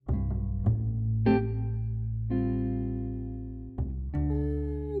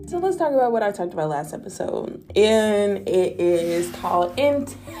So let's talk about what I talked about last episode. And it is called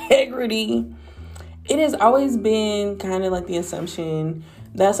integrity. It has always been kind of like the assumption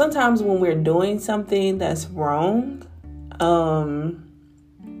that sometimes when we're doing something that's wrong,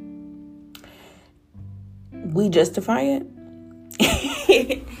 we justify it.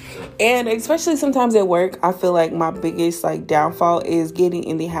 And especially sometimes at work, I feel like my biggest downfall is getting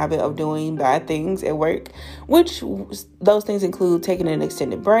in the habit of doing bad things at work, which those things include taking an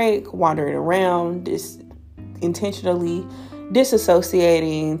extended break, wandering around, intentionally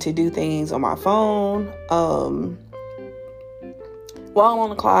disassociating to do things on my phone while I'm on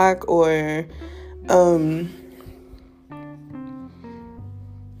the clock, or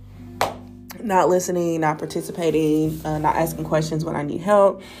not listening, not participating, not asking questions when I need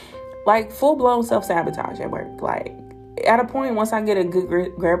help. Full-blown self-sabotage at work. At a point, once I get a good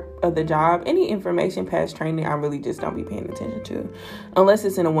grip of the job, any information past training, I really just don't be paying attention to, unless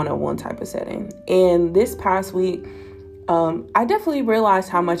it's in a one-on-one type of setting. And this past week, I definitely realized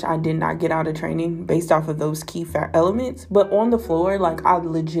how much I did not get out of training based off of those key elements. But on the floor, I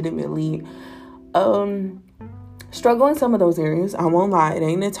legitimately struggle in some of those areas. I won't lie, it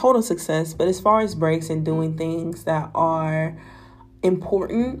ain't a total success. But as far as breaks and doing things that are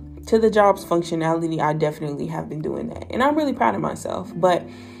important to the job's functionality, I definitely have been doing that. And I'm really proud of myself. But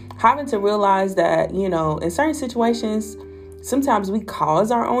having to realize that, in certain situations, sometimes we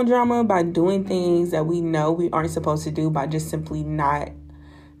cause our own drama by doing things that we know we aren't supposed to do, by just simply not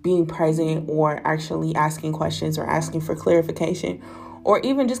being present or actually asking questions or asking for clarification, or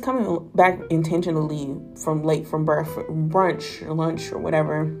even just coming back intentionally from brunch or lunch or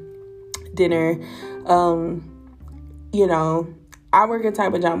whatever, dinner. I work a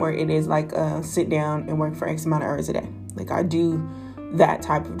type of job where it is sit down and work for X amount of hours a day. I do that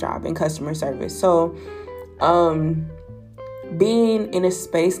type of job in customer service. So, being in a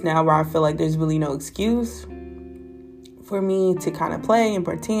space now where I feel like there's really no excuse for me to kind of play and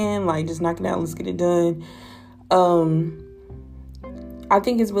pretend, just knock it out, let's get it done. I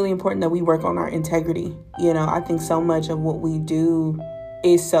think it's really important that we work on our integrity. I think so much of what we do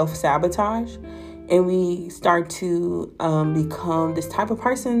is self-sabotage, and we start to become this type of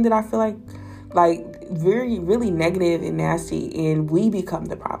person that I feel like very, really negative and nasty, and we become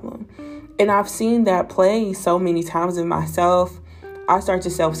the problem. And I've seen that play so many times in myself. I start to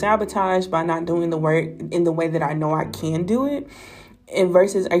self-sabotage by not doing the work in the way that I know I can do it, and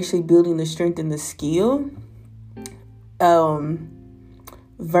versus actually building the strength and the skill,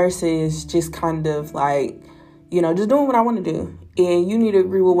 versus just kind of just doing what I want to do. And you need to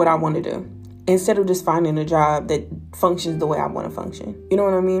agree with what I want to do, instead of just finding a job that functions the way I want to function. You know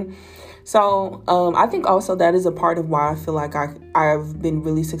what I mean? So I think also that is a part of why I feel like I've been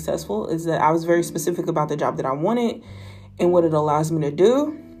really successful, is that I was very specific about the job that I wanted and what it allows me to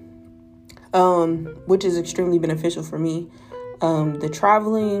do, which is extremely beneficial for me. The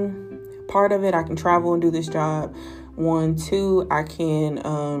traveling part of it, I can travel and do this job. 1, 2, I can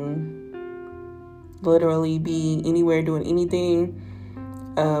literally be anywhere doing anything.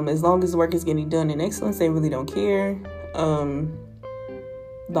 As long as the work is getting done in excellence, they really don't care.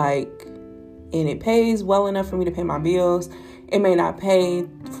 And it pays well enough for me to pay my bills. It may not pay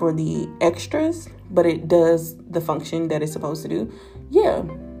for the extras, but it does the function that it's supposed to do. Yeah,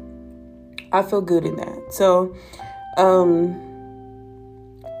 I feel good in that. So, am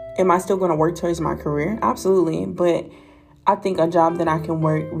I still going to work towards my career? Absolutely. But I think a job that I can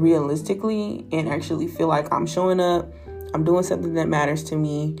work realistically and actually feel like I'm showing up, I'm doing something that matters to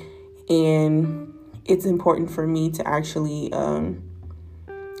me, and it's important for me to actually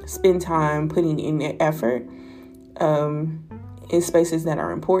spend time putting in the effort in spaces that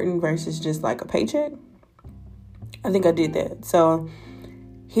are important versus just a paycheck. I think I did that. So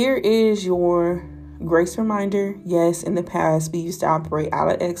here is your grace reminder. Yes, in the past we used to operate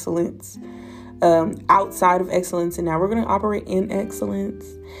out of excellence, outside of excellence, and now we're going to operate in excellence.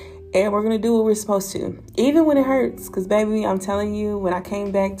 And we're going to do what we're supposed to, even when it hurts. Because, baby, I'm telling you, when I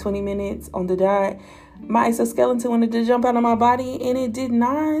came back 20 minutes on the dot, my exoskeleton wanted to jump out of my body, and it did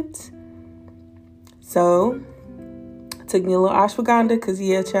not. So, it took me a little ashwagandha, because,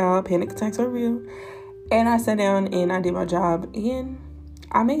 yeah, child, panic attacks are real. And I sat down, and I did my job, and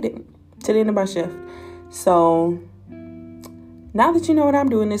I made it to the end of my shift. So, now that you know what I'm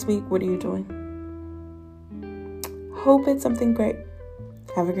doing this week, what are you doing? Hope it's something great.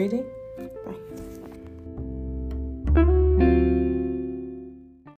 Have a great day.